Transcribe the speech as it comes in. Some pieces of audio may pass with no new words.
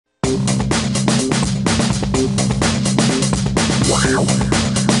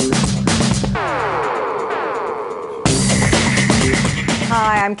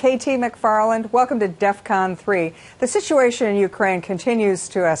Hi, I'm KT McFarland. Welcome to Defcon 3. The situation in Ukraine continues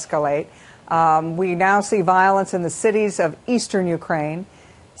to escalate. We now see violence in the cities of eastern Ukraine.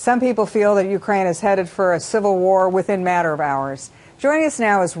 Some people feel that Ukraine is headed for a civil war within a matter of hours. Joining us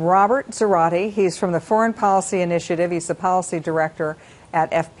now is Robert Zarate. He's from the Foreign Policy Initiative. He's the policy director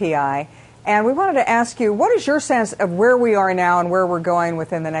at FPI. And we wanted to ask you, what is your sense of where we are now and where we're going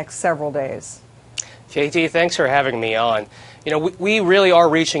within the next several days? KT, thanks for having me on. You know, we really are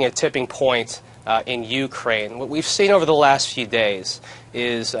reaching a tipping point in Ukraine. What we've seen over the last few days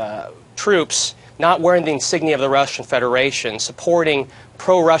is troops not wearing the insignia of the Russian Federation, supporting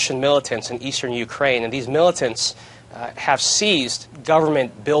pro-Russian militants in eastern Ukraine. And these militants have seized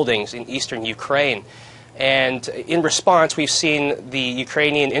government buildings in eastern Ukraine. And in response, we've seen the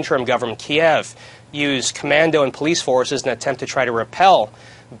Ukrainian interim government, Kiev, use commando and police forces in an attempt to try to repel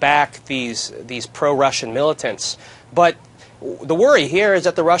back these pro-Russian militants. But the worry here is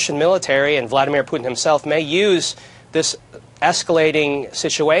that the Russian military and Vladimir Putin himself may use this escalating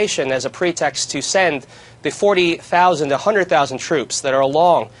situation as a pretext to send the 40,000 to 100,000 troops that are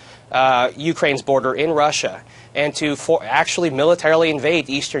along Ukraine's border in Russia and to actually militarily invade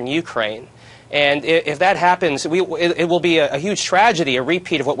eastern Ukraine. And if that happens, it will be a huge tragedy, a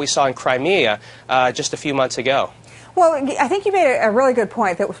repeat of what we saw in Crimea just a few months ago. Well, I think you made a really good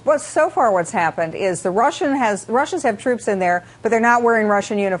point that so far what's happened is the Russians have troops in there, but they're not wearing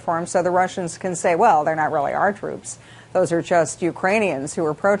Russian uniforms, so the Russians can say, well, they're not really our troops. Those are just Ukrainians who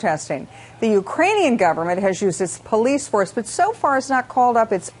are protesting. The Ukrainian government has used its police force, but so far has not called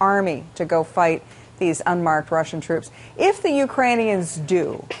up its army to go fight these unmarked Russian troops. If the Ukrainians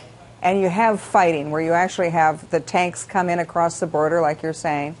do, and you have fighting where you actually have the tanks come in across the border, like you're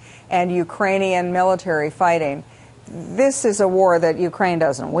saying, and Ukrainian military fighting, this is a war that Ukraine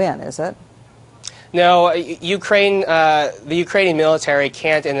doesn't win, is it? No, the Ukrainian military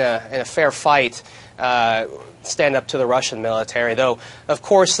can't, in a fair fight, stand up to the Russian military. Though, of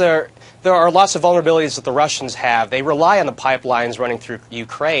course, there are lots of vulnerabilities that the Russians have. They rely on the pipelines running through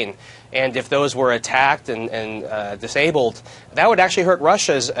Ukraine. And if those were attacked and disabled, that would actually hurt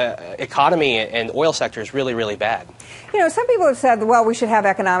Russia's economy and oil sectors really, really bad. You know, some people have said, well, we should have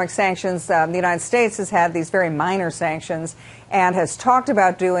economic sanctions. The United States has had these very minor sanctions and has talked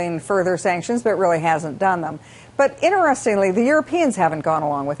about doing further sanctions, but really hasn't done them. But interestingly, the Europeans haven't gone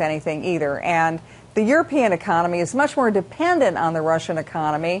along with anything either. And the European economy is much more dependent on the Russian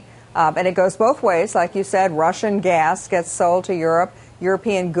economy. And it goes both ways. Like you said, Russian gas gets sold to Europe.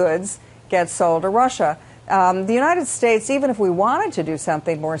 European goods get sold to Russia. The United States, even if we wanted to do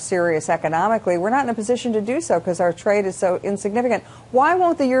something more serious economically, we're not in a position to do so because our trade is so insignificant. Why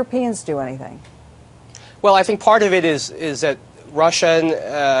won't the Europeans do anything? Well, I think part of it is that Russia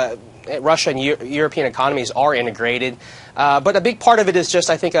and European economies are integrated. But a big part of it is just,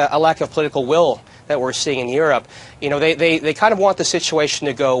 I think, a lack of political will that we're seeing in Europe. You know, they kind of want the situation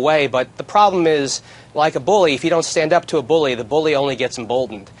to go away, but the problem is, like a bully, if you don't stand up to a bully, the bully only gets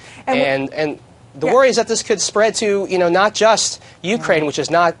emboldened. And the worry is that this could spread to, you know, not just Ukraine, which is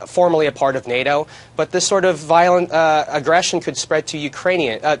not formally a part of NATO, but this sort of violent aggression could spread to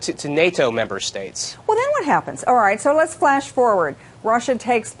to NATO member states. Well, then what happens? All right, so let's flash forward. Russia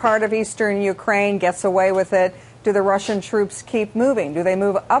takes part of eastern Ukraine, gets away with it. Do the Russian troops keep moving? Do they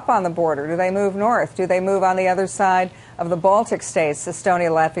move up on the border? Do they move north? Do they move on the other side of the Baltic states,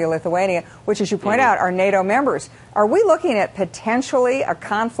 Estonia, Latvia, Lithuania, which, as you point out, are NATO members? Are we looking at potentially a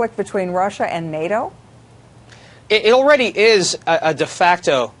conflict between Russia and NATO? It already is a de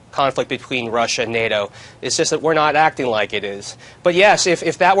facto conflict between Russia and NATO. It's just that we're not acting like it is. But yes,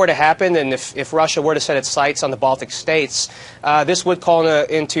 if that were to happen, and if Russia were to set its sights on the Baltic states, this would call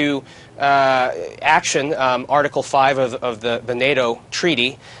into action Article 5 of the NATO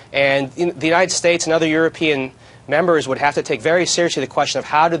treaty. And the United States and other European members would have to take very seriously the question of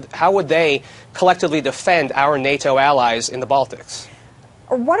how would they collectively defend our NATO allies in the Baltics.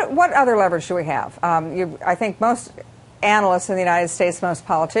 What other leverage do we have? I think most analysts in the United States, most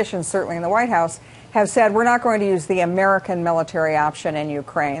politicians, certainly in the White House, have said we're not going to use the American military option in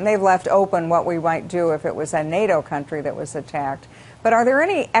Ukraine. They've left open what we might do if it was a NATO country that was attacked. But are there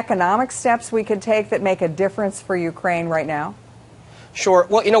any economic steps we could take that make a difference for Ukraine right now? Sure.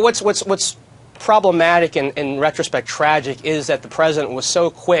 Well, you know, what's problematic and in retrospect tragic is that the president was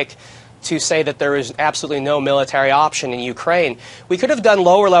so quick to say that there is absolutely no military option in Ukraine. We could have done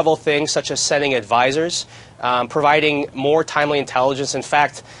lower-level things such as sending advisors, providing more timely intelligence. In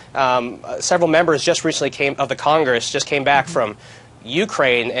fact, several members just recently of the Congress just came back from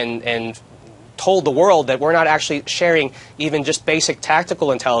Ukraine and told the world that we're not actually sharing even just basic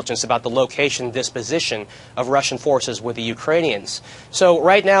tactical intelligence about the location and disposition of Russian forces with the Ukrainians. So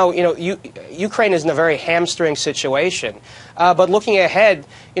right now, Ukraine is in a very hamstring situation. But looking ahead,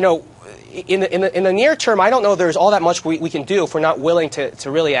 in the near term, I don't know there's all that much we can do if we're not willing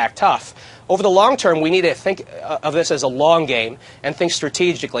to really act tough. Over the long term, we need to think of this as a long game and think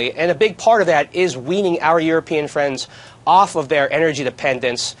strategically. And a big part of that is weaning our European friends off of their energy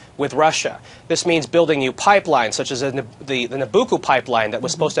dependence with Russia. This means building new pipelines, such as the Nabucco pipeline that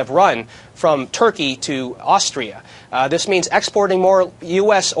was supposed to have run from Turkey to Austria. This means exporting more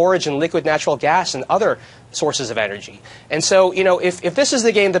U.S. origin liquid natural gas and other sources of energy. And so, if this is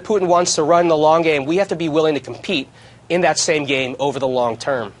the game that Putin wants to run the long game, we have to be willing to compete in that same game over the long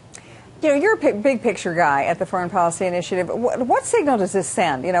term. You're a big picture guy at the Foreign Policy Initiative. What signal does this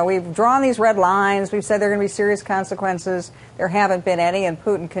send? We've drawn these red lines. We've said there are going to be serious consequences. There haven't been any, and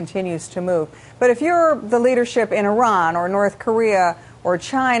Putin continues to move. But if you're the leadership in Iran or North Korea or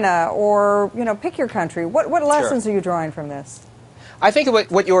China or, pick your country, what lessons are you drawing from this? I think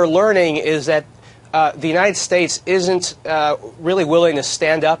what you're learning is that the United States isn't really willing to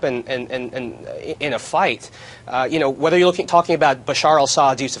stand up and in a fight. Whether you're talking about Bashar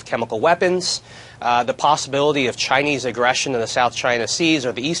al-Assad's use of chemical weapons, the possibility of Chinese aggression in the South China Seas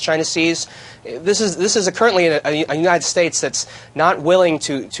or the East China Seas, this is currently a United States that's not willing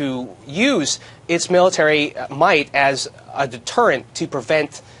to use its military might as a deterrent to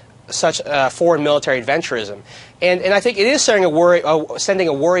prevent such foreign military adventurism. And I think it is sending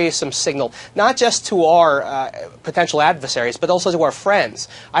a worrisome signal, not just to our potential adversaries, but also to our friends.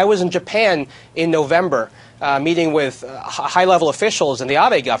 I was in Japan in November meeting with high-level officials in the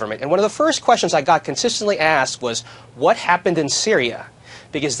Abe government, and one of the first questions I got consistently asked was, what happened in Syria?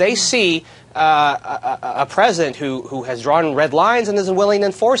 Because they see a president who has drawn red lines and isn't willing to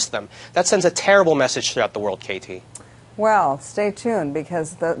enforce them. That sends a terrible message throughout the world, KT. Well, stay tuned,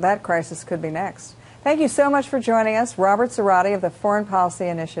 because that crisis could be next. Thank you so much for joining us, Robert Zarate of the Foreign Policy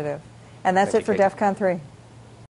Initiative. And that's it for Defcon 3.